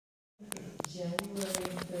January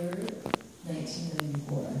 3rd,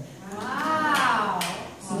 1994. Wow!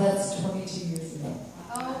 So that's 22 years ago.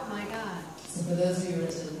 Oh my God. So for those of you who are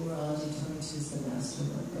into numerology, 22 is the master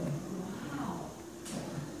marker. Wow.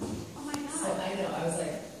 Oh my God. So I know, I was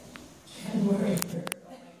like, January 3rd.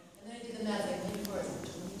 And then I did the math, like 24 is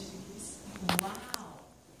 22 years. Wow.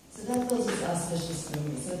 So that feels as auspicious for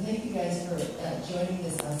me. So thank you guys for joining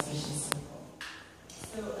this auspicious circle.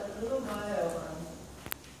 So a little bio on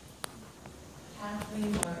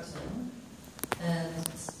Kathleen Martin and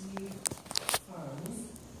Steve Farms.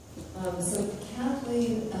 So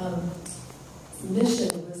Kathleen's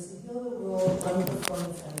mission was to heal the world one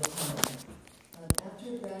performance at a time. After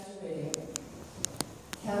graduating,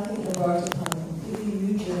 Kathleen embarked upon a completely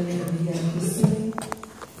new journey and began pursuing a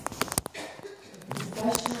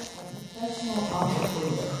professional opera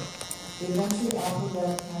career. They eventually offered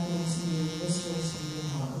that Kathleen to Mr. Stephen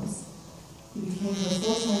Harms. He became her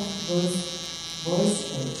full-time voice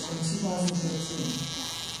coach in 2013.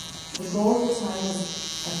 The goal at the time was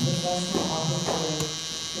a professional opera career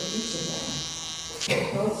for each of them. But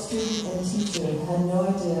both student and teacher had no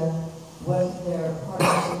idea what their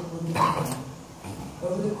partnership would become.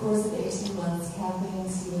 Over the course of 18 months, Kathleen and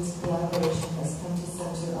Stephen's collaboration has come to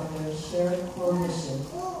center on their shared core mission,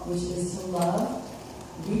 which is to love,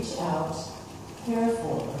 reach out, care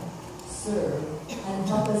for, serve, and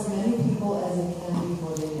help as many people as they can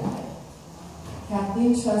before they die.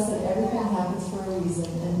 Kathleen trusts that everything happens for a reason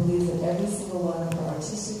and believes that every single one of her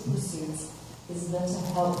artistic pursuits is meant to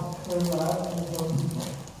help her love and heal people.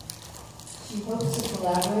 She hopes to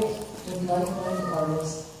collaborate with like-minded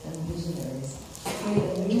artists and visionaries to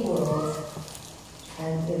create a new world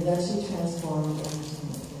and eventually transform the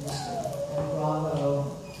entertainment industry. And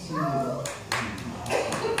bravo to you.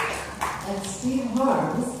 And Steve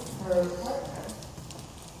Harms, her partner,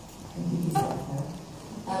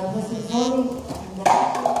 has been performing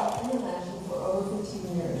nationally and internationally for over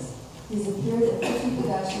 15 years. He's appeared in 50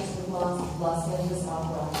 productions with Los Angeles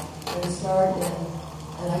Opera and starred in,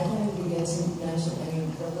 and I can't even begin to mention, I mean,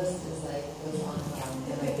 the list is like, goes on and on,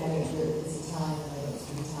 and I can't even, it's Italian, and I don't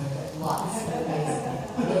speak Italian, but lots of amazing.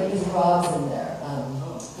 There's Rob's in there,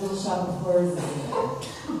 Little Shop of Horrors is in there.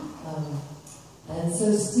 And so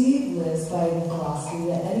Steve lives by the philosophy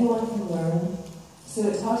that anyone can learn. So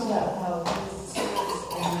it talks about how he was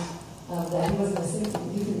discouraged and that he wasn't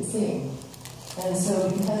singing, he couldn't sing. And so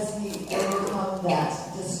because he overcome that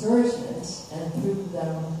discouragement and proved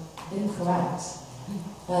them incorrect,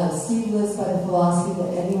 Steve lives by the philosophy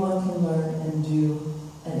that anyone can learn and do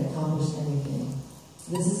and accomplish anything.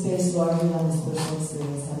 This is based largely on his personal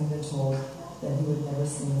experience, having been told that he would never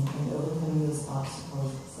sing and overcoming those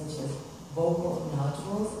obstacles such as vocal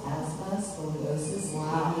nodules, asthma, scoliosis,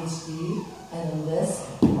 ADHD, and a lisp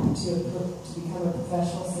to become a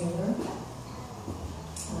professional singer.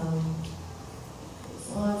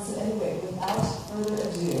 So anyway, without further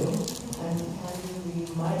ado, I'm handing the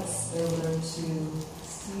mics over to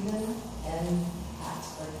Stephen and Kat,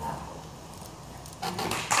 or Kathleen.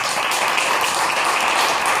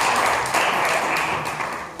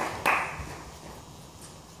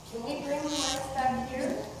 Can we bring the mics back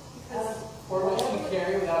here? Or we can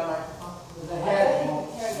carry without a microphone. There's a head won't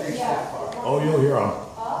reach that far. Oh, you'll hear them.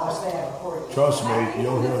 Unless they have a cord. Trust me,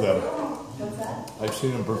 you'll hear them. What's that? I've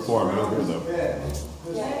seen them perform, you'll hear them.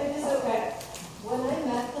 Yeah, it is okay. When I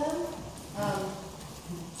met them,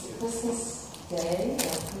 Christmas Day or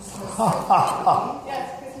Christmas Eve? Yes,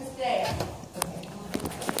 Christmas Day. Okay.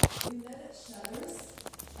 We met at Shutters,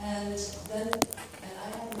 and I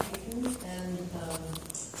had a meeting, and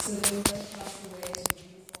so we went across the way to a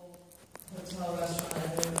beautiful hotel restaurant. I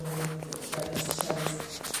don't remember the name of it, right next to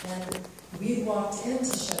Shutters. And we walked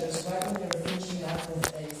into Shutters right when they were finishing up with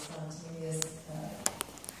a spontaneous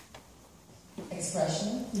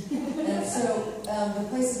expression. And so the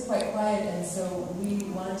place is quite quiet, and so we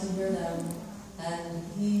wanted to hear them. And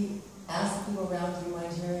he asked people around, do you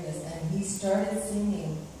mind hearing us? And he started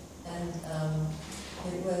singing, and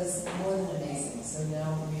it was more than amazing. So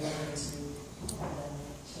now we are going to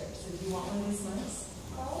share. So do you want one of these mics?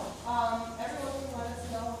 Everyone can let us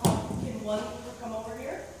know how can one come over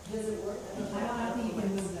here? Does it work? I don't think you can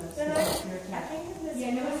move them. Then I think this.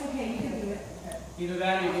 Yeah, no, it's okay. You can do it. Either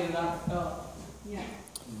that or you get it on the phone. Yeah.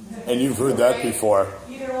 And you've heard that before.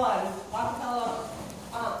 Either one. Acapella.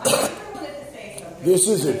 I wanted to say something. This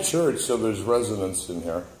is a church, so there's residents in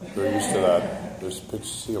here. They're used to that. There's pitched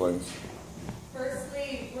ceilings.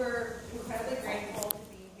 Firstly, we're incredibly grateful to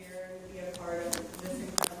be here and to be a part of this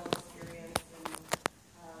incredible experience.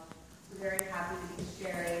 And we're very happy to be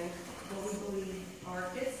sharing what we believe our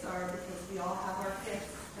gifts are, because we all have our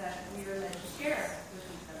gifts that we are meant to share with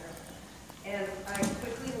each other. And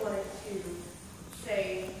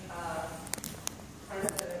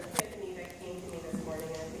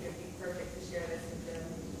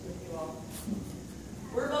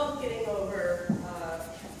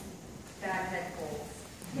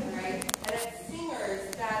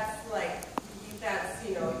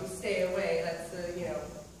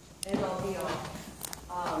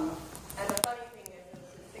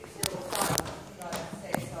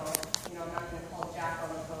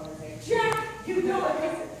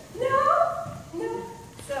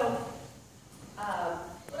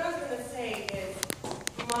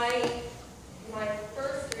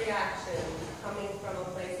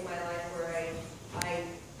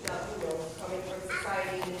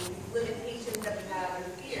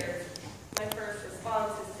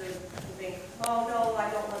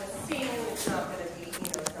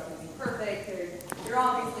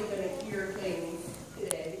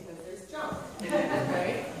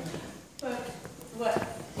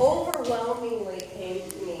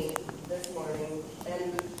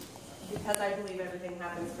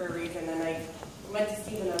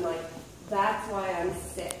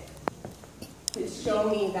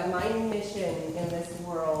my mission in this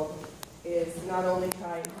world is not only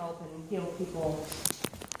try and help and heal people,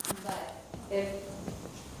 but if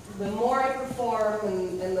the more I perform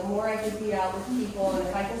and the more I can be out with people, and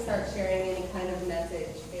if I can start sharing any kind of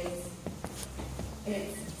message,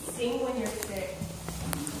 it's sing when you're sick,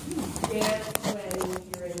 dance when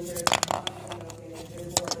you're injured,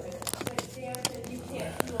 but dance if you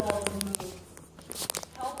can't feel all the moves.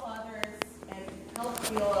 Help others and help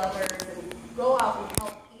heal others, and go out and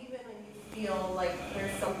help even when you feel like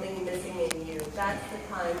there's something missing in you. That's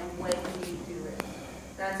the time when you do it.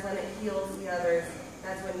 That's when it heals the others.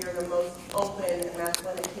 That's when you're the most open, and that's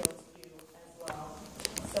when it heals you as well.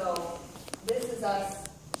 So this is us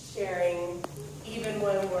sharing, even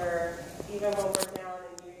when we're down,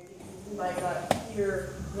 and you might not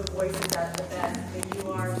hear the voices at the best, and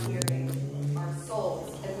you are hearing our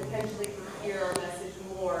souls, and potentially hear our message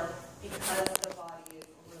more because the body is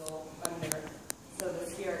a little under, so the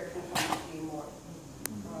spirit can come to you more.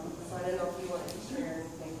 So I don't know if you wanted to share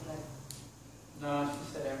anything, but No,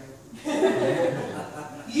 she said everything.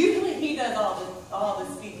 usually he does all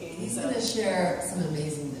the speaking. He's going to share some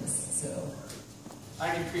amazingness, so.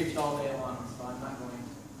 I can preach all day long, so I'm not going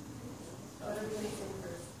to. Let everybody sing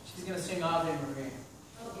first. She's going to sing Ave Maria.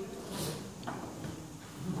 Oh, beautiful.